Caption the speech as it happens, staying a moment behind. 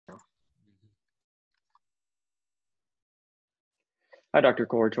Hi, Dr.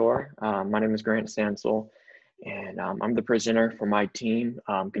 Corritor. My name is Grant Stansel, and I'm the presenter for my team,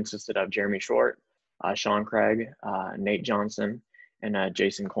 consisted of Jeremy Short, Sean Craig, Nate Johnson, and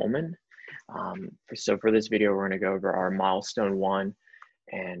Jason Coleman. So for this video, we're going to go over our milestone one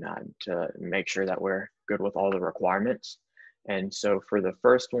and to make sure that we're good with all the requirements. And so for the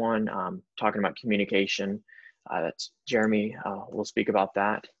first one, talking about communication, that's Jeremy will speak about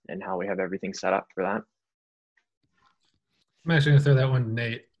that and how we have everything set up for that. I'm actually gonna throw that one to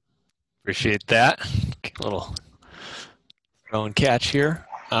Nate. Appreciate that. A little throw and catch here.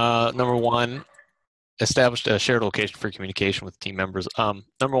 Number one, established a shared location for communication with team members.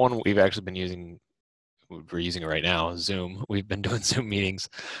 Number one, we've actually been using, we're using it right now, Zoom. We've been doing Zoom meetings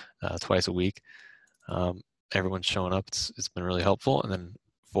twice a week. Everyone's showing up. It's been really helpful. And then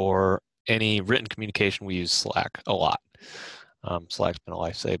for any written communication, we use Slack a lot. Slack's been a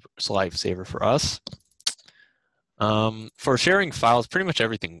lifesaver for us. For sharing files, pretty much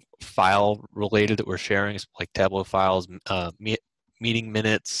everything file related that we're sharing, like Tableau files, meeting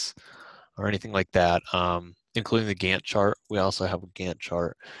minutes, or anything like that, including the Gantt chart. We also have a Gantt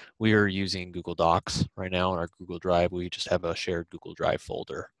chart. We are using Google Docs right now in our Google Drive. We just have a shared Google Drive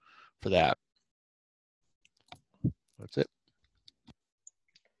folder for that. That's it.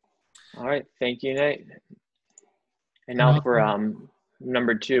 All right, thank you, Nate. And now for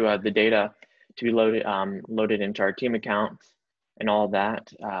number two, the data to be loaded into our team accounts and all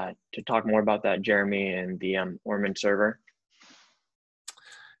that. To talk more about that, Jeremy and the Orman server.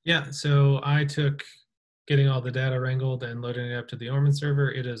 Yeah, so I took getting all the data wrangled and loading it up to the Orman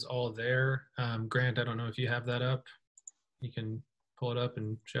server. It is all there. Grant, I don't know if you have that up. You can pull it up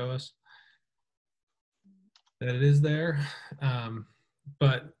and show us that it is there.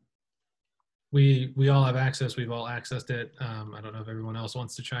 But we all have access. We've all accessed it. I don't know if everyone else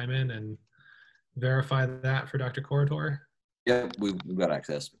wants to chime in and verify that for Dr. Corritor. Yep, we've got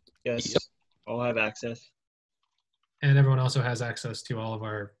access. Yes, Yep. All have access. And everyone also has access to all of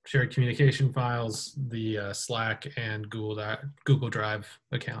our shared communication files, the Slack and Google Drive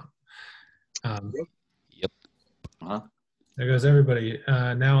account. Yep. There goes everybody.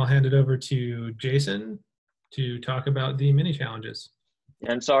 Now I'll hand it over to Jason to talk about the mini challenges.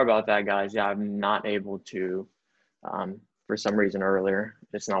 And sorry about that, guys. Yeah, I'm not able to, for some reason earlier,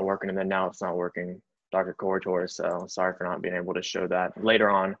 it's not working, and then now it's not working, Dr. Corritor, so sorry for not being able to show that. Later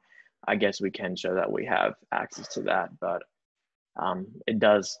on, I guess we can show that we have access to that, but it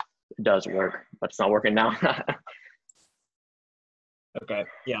does work, but it's not working now. Okay,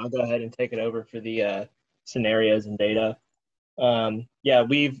 yeah, I'll go ahead and take it over for the scenarios and data. Yeah,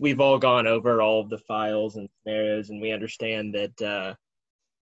 we've all gone over all of the files and scenarios, and we understand that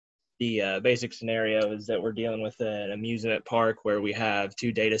the basic scenario is that we're dealing with an amusement park where we have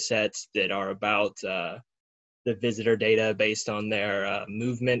two data sets that are about the visitor data based on their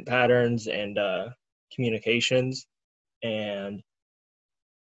movement patterns and communications. And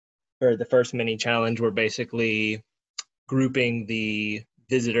for the first mini challenge, we're basically grouping the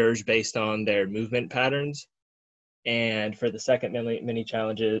visitors based on their movement patterns. And for the second mini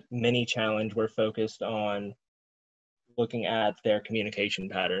challenge, we're focused on looking at their communication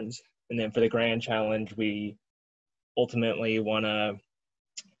patterns. And then for the grand challenge, we ultimately want to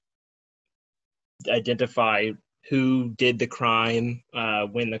identify who did the crime,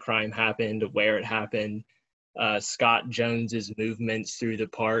 when the crime happened, where it happened, Scott Jones's movements through the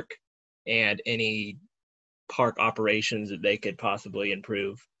park, and any park operations that they could possibly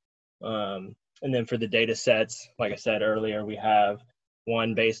improve. And then for the data sets, like I said earlier, we have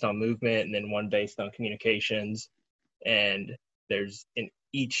one based on movement and then one based on communications. And there's in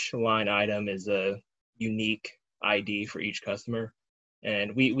each line item is a unique ID for each customer.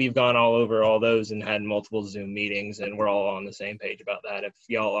 And we've gone all over all those and had multiple Zoom meetings, and we're all on the same page about that. If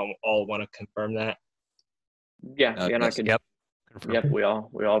y'all all want to confirm that. Yeah, and I could. Yep. Yep, we all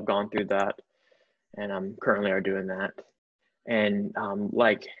have gone through that, and currently are doing that. And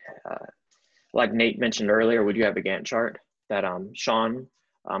like Nate mentioned earlier, we do have a Gantt chart that Sean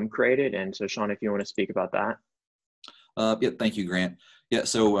created. And so Sean, if you want to speak about that. Yeah, thank you, Grant. Yeah,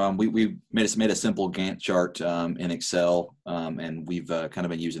 so we made a simple Gantt chart in Excel, and we've kind of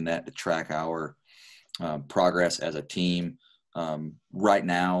been using that to track our progress as a team. Right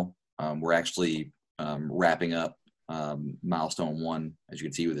now, we're actually wrapping up milestone one, as you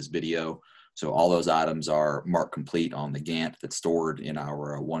can see with this video. So all those items are marked complete on the Gantt that's stored in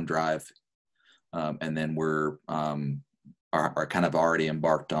our OneDrive, and then we're are kind of already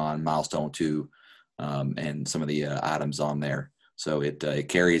embarked on milestone two and some of the items on there. So it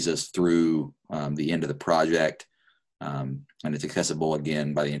carries us through the end of the project, and it's accessible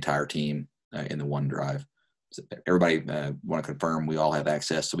again by the entire team in the OneDrive. So everybody want to confirm we all have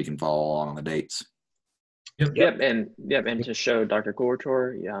access so we can follow along on the dates. Yep, and to show Dr.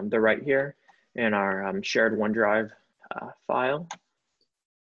 Coulter, they're right here in our shared OneDrive file.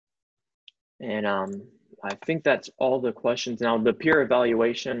 And I think that's all the questions. Now the peer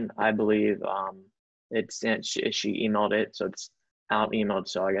evaluation, I believe it's sent. She emailed it, so it's out emailed.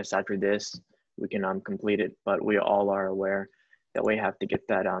 So I guess after this we can complete it. But we all are aware that we have to get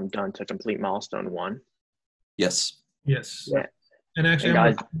that done to complete milestone 1. Yes. Yes. Yeah. And actually, And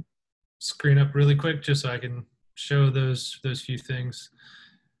I'm guys, gonna screen up really quick just so I can show those few things.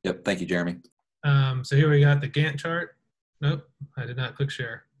 Yep. Thank you, Jeremy. So here we got the Gantt chart. Nope, I did not click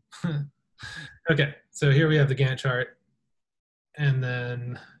share. Okay, so here we have the Gantt chart. And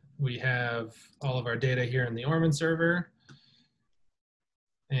then we have all of our data here in the Orman server.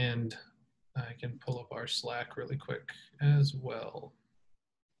 And I can pull up our Slack really quick as well.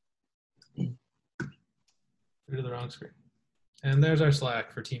 Go to the wrong screen. And there's our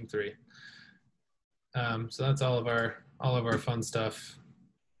Slack for Team 3. So that's all of our fun stuff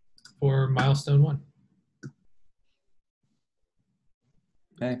for milestone 1.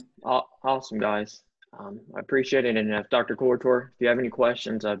 Okay. awesome guys. I appreciate it. And if Dr. Coulter, if you have any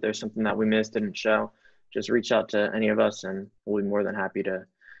questions, if there's something that we missed, didn't show, just reach out to any of us and we'll be more than happy to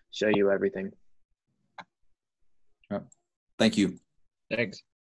show you everything. Thank you. Thanks.